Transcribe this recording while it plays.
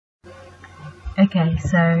Okay,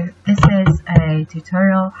 so this is a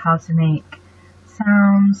tutorial how to make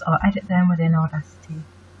sounds or edit them within Audacity.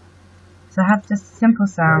 So I have this simple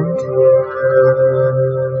sound.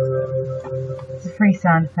 It's a free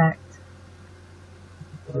sound effect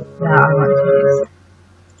that I want to use.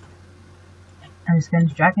 I'm just going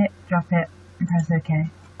to drag it, drop it, and press OK.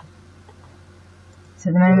 So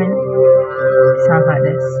at the moment, it sounds like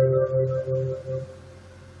this.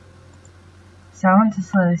 So I want to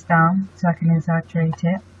slow this down so I can exaggerate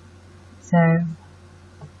it. So I'm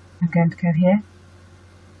going to go here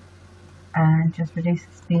and just reduce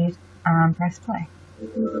the speed and press play. I'm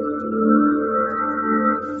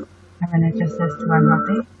going to adjust this to when I'm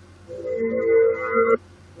happy.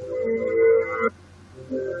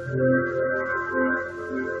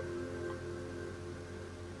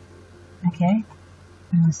 Okay,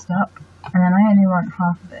 I'm going to stop. And then I only want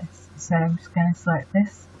half of this, so I'm just going to select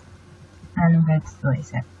this and I'm going to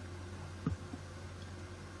delete it.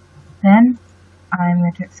 Then I'm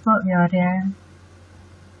going to export the audio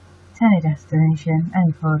to any destination,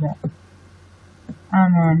 any folder,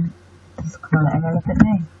 and then just call it a relevant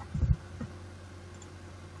name.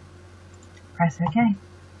 Press OK.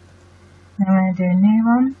 Now I'm going to do a new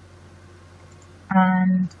one,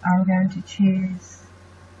 and I'm going to choose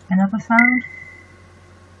another sound,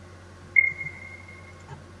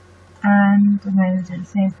 and I'm going to do the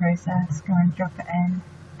same process, go and drop it in,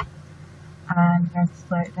 and I'm going to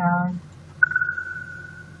slow it down,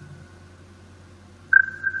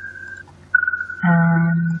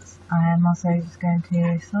 and I'm also just going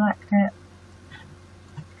to select it,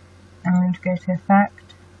 I'm going to go to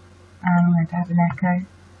Effect, and I'm going to have an echo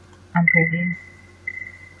and preview.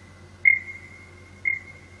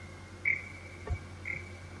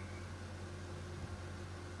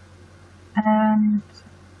 And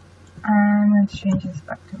I'm going to change this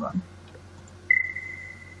back to 1.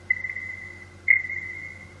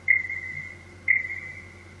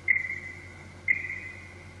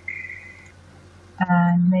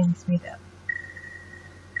 And maybe speed up.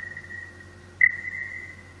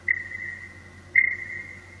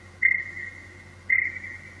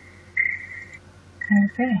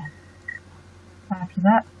 Okay. After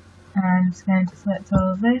that, I'm just going to select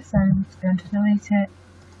all of this, I'm just going to delete it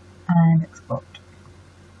and export.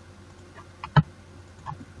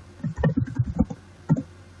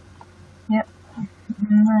 Yep,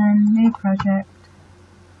 and then new project,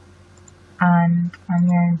 and I'm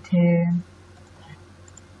going to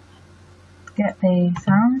get the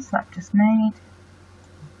sounds that I've just made.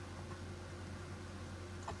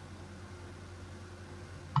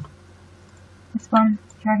 This one,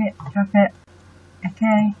 drag it, drop it,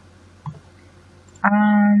 OK,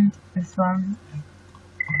 and this one.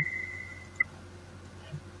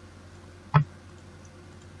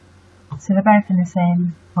 So they're both in the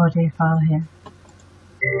same audio file here.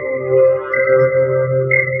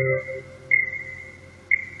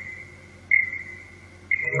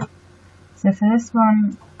 So for this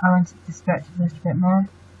one, I want it to stretch a little bit more.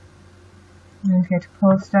 I'm going to go to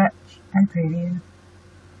Pause Stretch and Preview.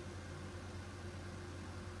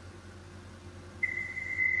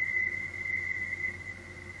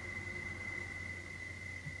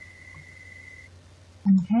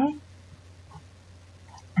 Okay.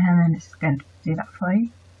 And then it's going to do that for you.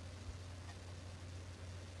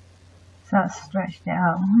 So that's stretched it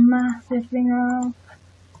out massively now.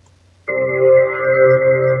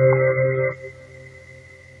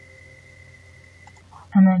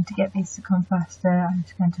 And then to get these to come faster, I'm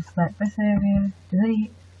just going to select this area,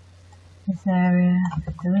 delete, this area,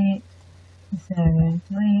 delete, this area,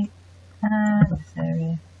 delete, and this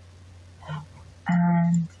area,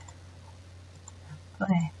 and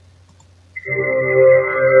play.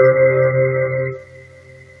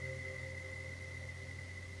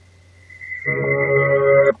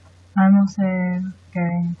 I'm also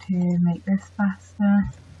going to make this faster,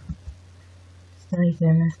 just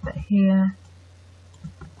deleting this bit here,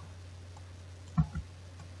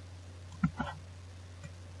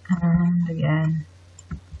 and again.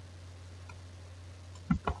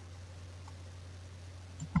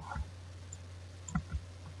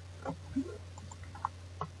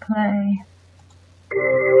 Play.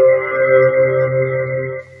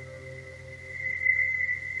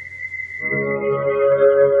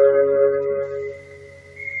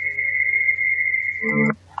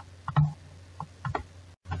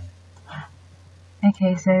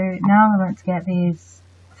 Okay, so now I want to get these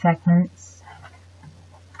segments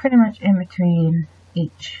pretty much in between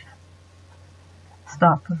each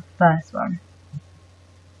stop of the first one.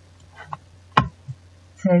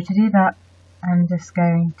 So to do that, I'm just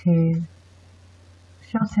going to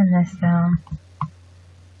shorten this down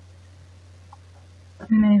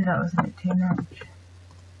Maybe that was a bit too much.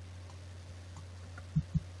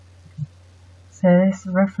 So this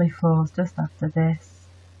roughly falls just after this.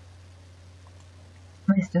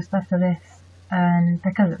 At least just after this. And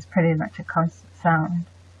because it's pretty much a constant sound,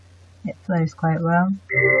 it flows quite well.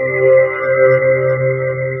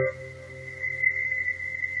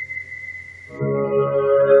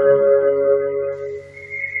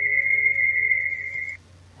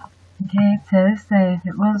 Okay, so let's say if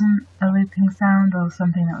it wasn't a looping sound or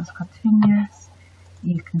something that was continuous,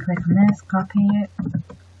 you can click on this, copy it,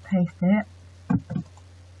 paste it,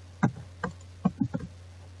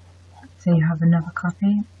 so you have another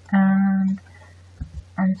copy, and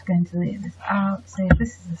I'm just going to leave this out. So if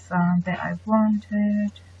this is the sound that I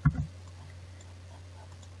wanted,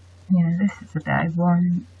 you know, this is the bit I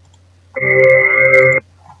want,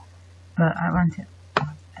 but I want it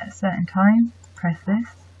at a certain time, press this,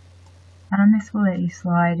 and this will let you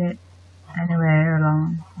slide it anywhere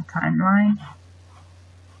along the timeline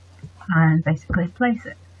and basically place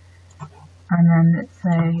it. And then let's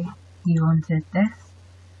say you wanted this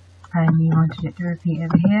and you wanted it to repeat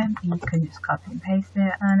over here, you can just copy and paste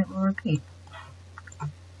it and it will repeat.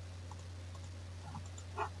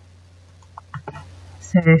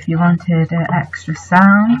 So if you wanted an extra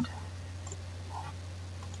sound,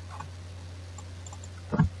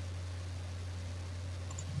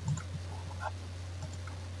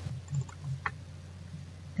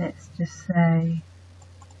 let's just say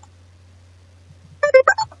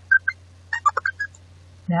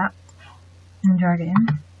that and drag it in,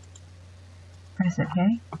 press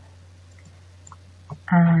OK,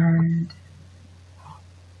 and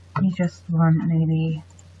you just want maybe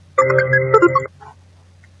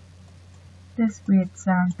this weird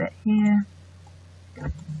sound bit here,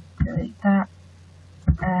 delete that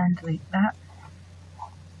and delete that,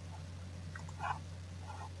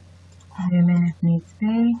 zoom in if needs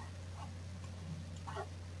be,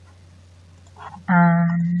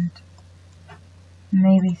 and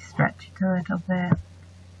maybe stretch it a little bit.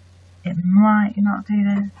 It might not do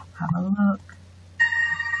this, have a look.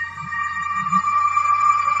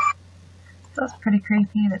 So that's pretty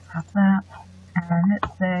creepy, let's have that. And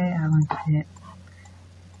let's say I wanted it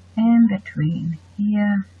in between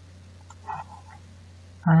here,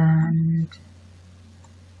 and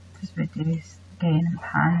just reduce gain and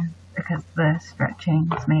pan because the stretching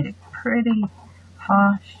has made it pretty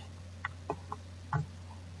harsh.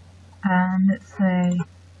 And let's say,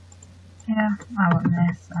 yeah, I want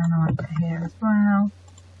this and I want it here as well.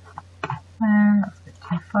 And that's a bit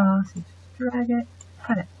too far, so you just drag it,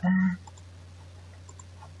 put it there,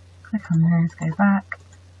 click on this, go back.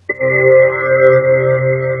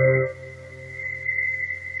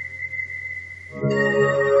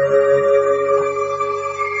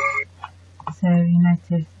 So you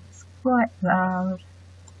notice it's quite loud.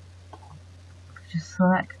 Just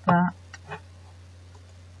select that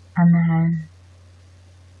and then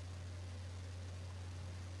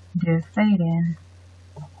do a fade in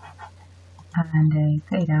and a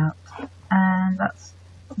fade out, and that's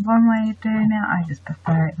one way of doing it. I just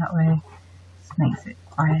prefer it that way, just makes it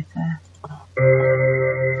quieter.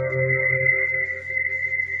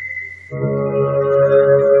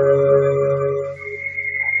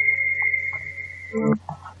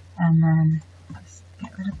 And then just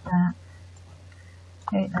get rid of that,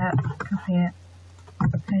 take that, copy it,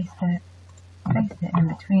 paste it in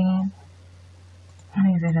between,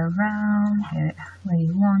 move it around, get it where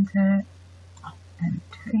you want it, in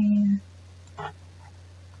between,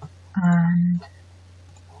 and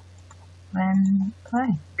then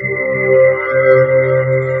play.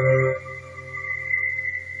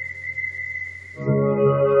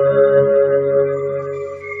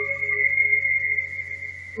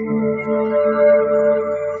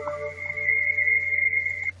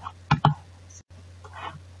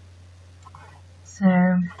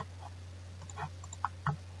 So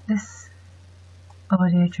this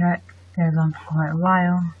audio track goes on for quite a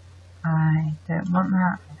while. I don't want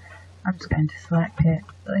that. I'm just going to select it,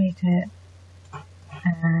 delete it,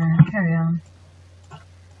 and carry on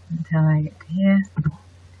until I get to here.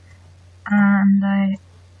 And I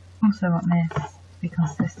also want this to be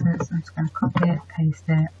consistent, so I'm just going to copy it, paste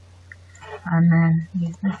it, and then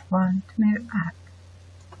use this one to move it back.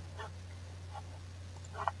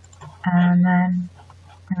 And then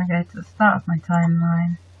I'm going to go to the start of my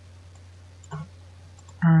timeline,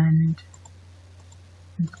 and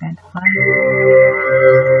I'm just going to play.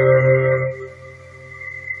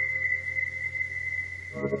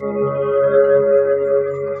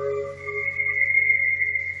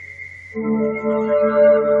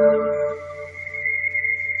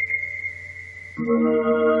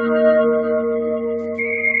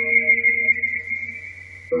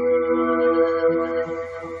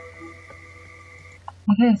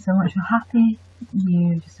 Okay, so once you're happy,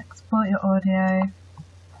 you just export your audio,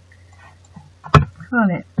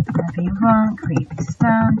 call it whatever you want, creepy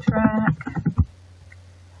soundtrack,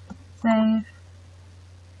 save,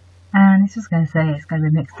 and it's just going to say it's going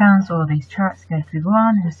to be mixed down, so all these tracks go through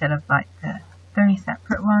one instead of like the 3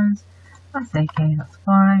 separate ones. That's okay, that's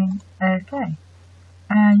fine. Okay,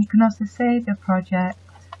 and you can also save your project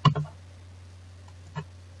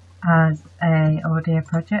as a audio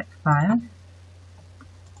project file,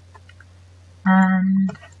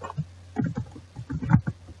 and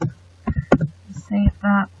save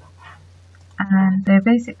that. And so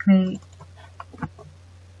basically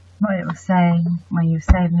what it was saying when you were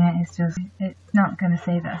saving it is just, it's not going to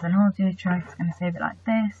save it as an audio track, it's going to save it like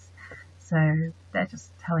this. So they're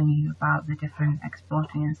just telling you about the different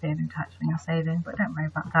exporting and saving types when you're saving, but don't worry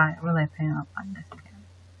about that, it will open up like this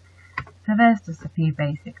again. So there's just a few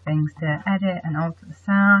basic things to edit and alter the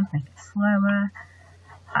sound, make it slower,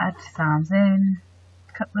 add sounds in,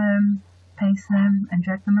 cut them, paste them and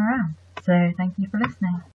drag them around. So thank you for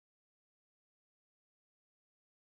listening.